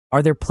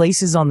Are there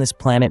places on this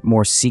planet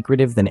more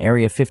secretive than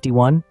Area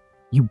 51?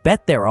 You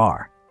bet there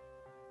are.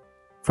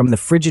 From the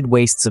frigid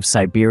wastes of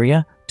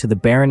Siberia to the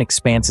barren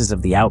expanses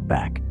of the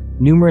outback,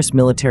 numerous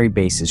military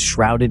bases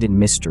shrouded in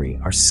mystery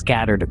are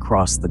scattered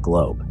across the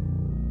globe.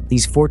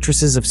 These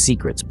fortresses of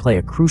secrets play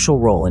a crucial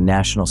role in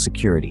national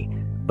security,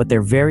 but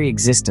their very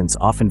existence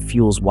often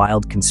fuels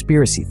wild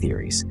conspiracy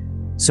theories.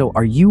 So,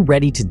 are you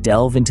ready to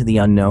delve into the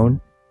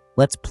unknown?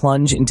 Let's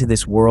plunge into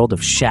this world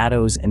of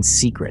shadows and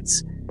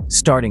secrets,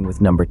 starting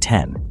with number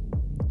 10.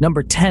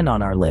 Number 10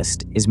 on our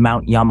list is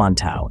Mount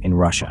Yamantau in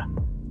Russia.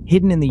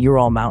 Hidden in the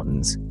Ural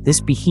Mountains,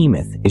 this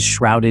behemoth is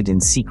shrouded in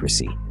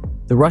secrecy.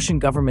 The Russian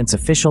government's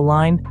official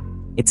line?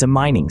 It's a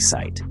mining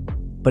site.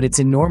 But its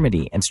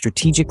enormity and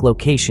strategic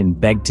location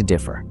beg to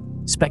differ.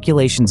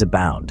 Speculations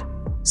abound.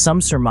 Some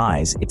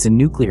surmise it's a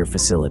nuclear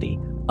facility,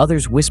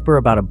 others whisper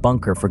about a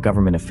bunker for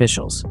government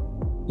officials.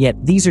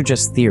 Yet these are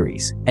just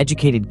theories,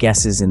 educated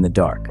guesses in the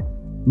dark.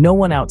 No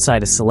one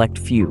outside a select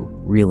few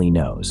really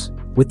knows.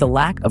 With the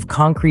lack of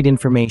concrete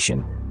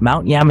information,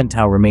 Mount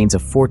Yamantau remains a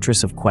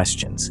fortress of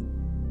questions.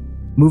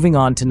 Moving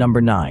on to number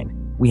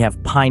 9, we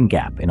have Pine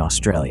Gap in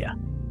Australia.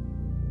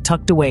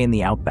 Tucked away in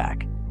the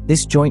outback,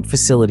 this joint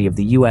facility of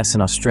the US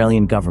and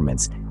Australian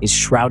governments is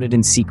shrouded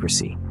in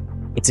secrecy.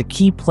 It's a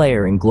key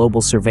player in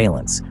global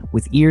surveillance,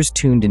 with ears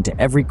tuned into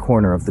every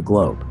corner of the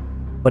globe.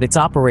 But its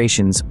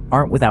operations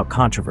aren't without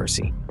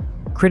controversy.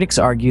 Critics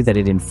argue that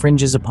it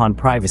infringes upon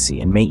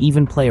privacy and may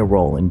even play a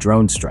role in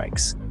drone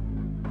strikes.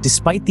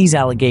 Despite these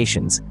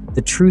allegations,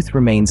 the truth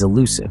remains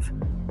elusive.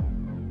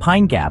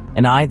 Pine Gap,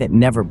 an eye that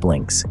never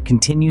blinks,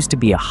 continues to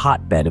be a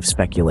hotbed of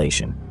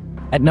speculation.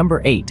 At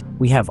number 8,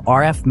 we have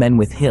RF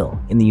Menwith Hill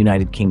in the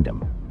United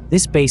Kingdom.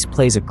 This base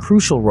plays a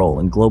crucial role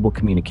in global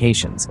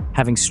communications,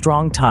 having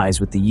strong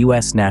ties with the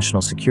US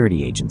National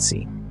Security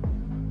Agency.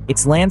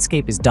 Its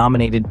landscape is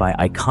dominated by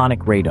iconic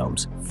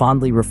radomes,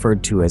 fondly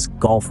referred to as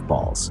golf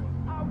balls.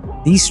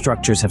 These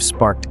structures have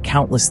sparked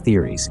countless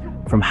theories,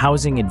 from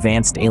housing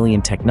advanced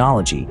alien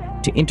technology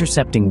to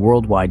intercepting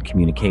worldwide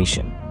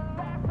communication.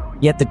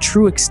 Yet the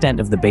true extent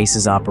of the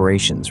base's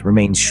operations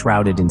remains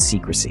shrouded in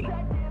secrecy.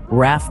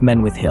 RAF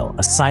Menwith Hill,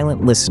 a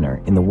silent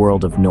listener in the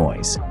world of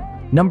noise.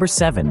 Number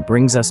 7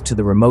 brings us to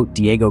the remote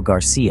Diego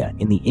Garcia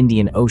in the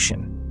Indian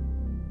Ocean.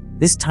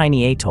 This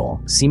tiny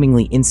atoll,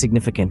 seemingly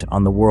insignificant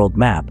on the world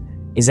map,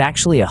 is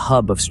actually a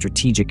hub of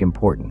strategic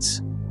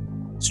importance.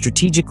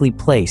 Strategically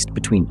placed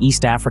between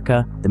East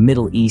Africa, the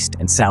Middle East,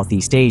 and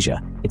Southeast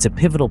Asia, it's a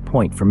pivotal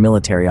point for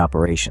military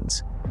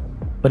operations.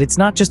 But it's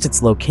not just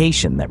its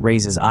location that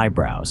raises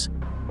eyebrows.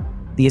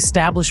 The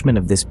establishment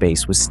of this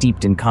base was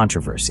steeped in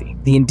controversy.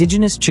 The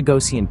indigenous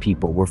Chagosian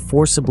people were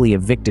forcibly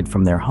evicted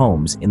from their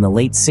homes in the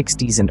late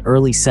 60s and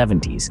early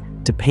 70s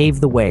to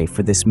pave the way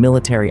for this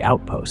military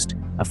outpost,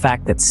 a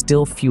fact that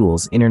still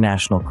fuels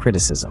international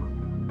criticism.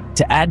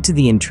 To add to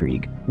the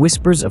intrigue,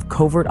 whispers of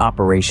covert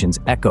operations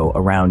echo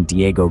around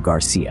Diego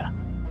Garcia.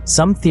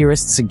 Some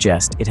theorists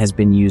suggest it has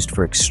been used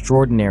for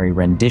extraordinary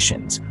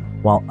renditions,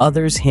 while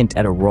others hint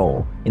at a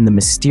role in the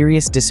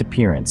mysterious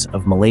disappearance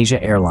of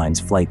Malaysia Airlines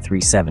Flight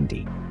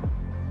 370.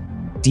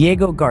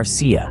 Diego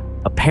Garcia,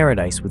 a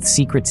paradise with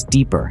secrets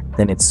deeper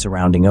than its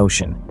surrounding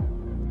ocean.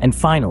 And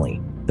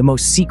finally, the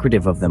most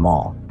secretive of them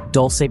all,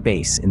 Dulce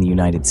Base in the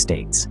United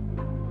States.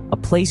 A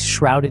place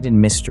shrouded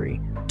in mystery,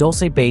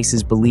 Dulce Base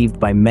is believed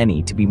by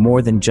many to be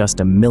more than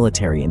just a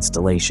military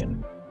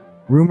installation.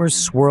 Rumors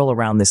swirl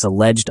around this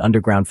alleged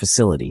underground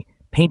facility,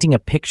 painting a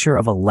picture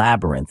of a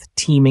labyrinth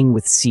teeming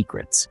with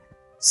secrets.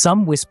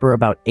 Some whisper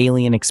about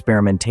alien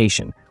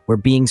experimentation, where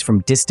beings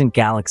from distant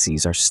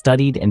galaxies are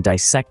studied and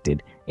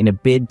dissected in a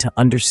bid to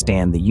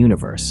understand the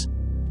universe.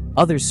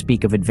 Others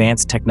speak of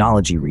advanced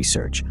technology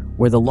research,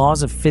 where the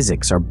laws of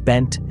physics are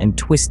bent and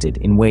twisted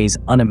in ways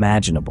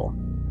unimaginable.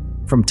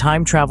 From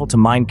time travel to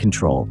mind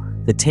control,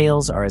 the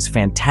tales are as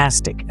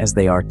fantastic as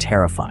they are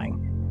terrifying.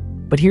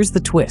 But here's the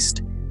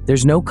twist.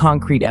 There's no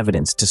concrete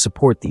evidence to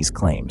support these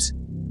claims.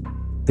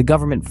 The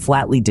government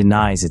flatly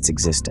denies its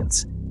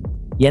existence.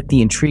 Yet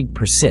the intrigue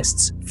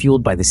persists,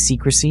 fueled by the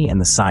secrecy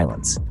and the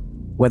silence.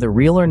 Whether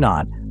real or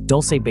not,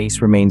 Dulce Base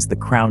remains the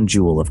crown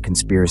jewel of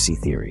conspiracy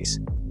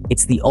theories.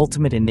 It's the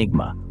ultimate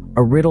enigma,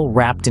 a riddle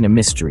wrapped in a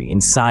mystery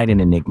inside an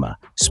enigma,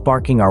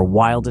 sparking our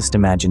wildest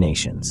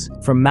imaginations.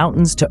 From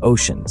mountains to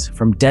oceans,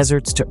 from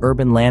deserts to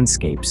urban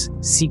landscapes,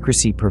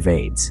 secrecy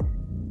pervades.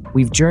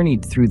 We've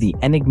journeyed through the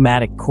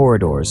enigmatic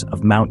corridors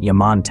of Mount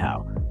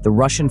Yamantau, the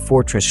Russian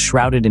fortress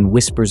shrouded in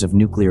whispers of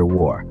nuclear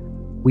war.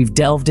 We've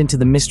delved into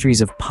the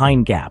mysteries of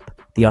Pine Gap,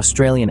 the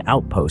Australian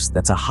outpost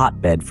that's a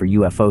hotbed for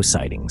UFO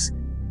sightings.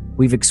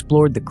 We've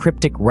explored the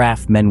cryptic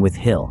RAF Menwith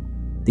Hill,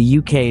 the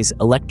UK's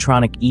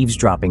electronic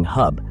eavesdropping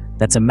hub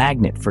that's a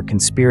magnet for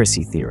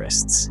conspiracy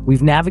theorists.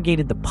 We've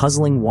navigated the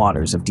puzzling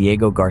waters of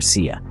Diego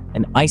Garcia,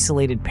 an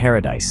isolated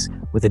paradise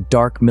with a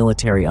dark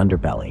military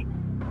underbelly.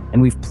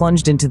 And we've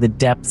plunged into the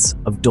depths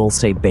of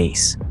Dulce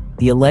Base,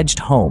 the alleged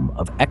home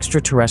of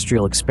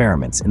extraterrestrial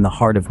experiments in the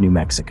heart of New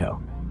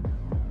Mexico.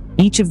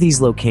 Each of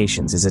these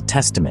locations is a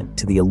testament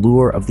to the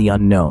allure of the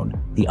unknown,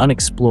 the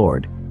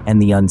unexplored,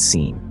 and the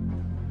unseen.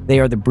 They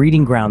are the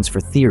breeding grounds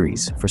for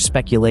theories, for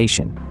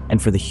speculation,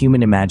 and for the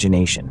human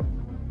imagination.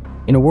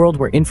 In a world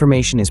where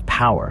information is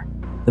power,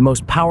 the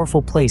most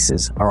powerful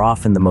places are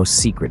often the most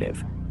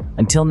secretive.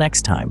 Until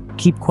next time,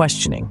 keep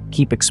questioning,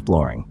 keep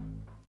exploring.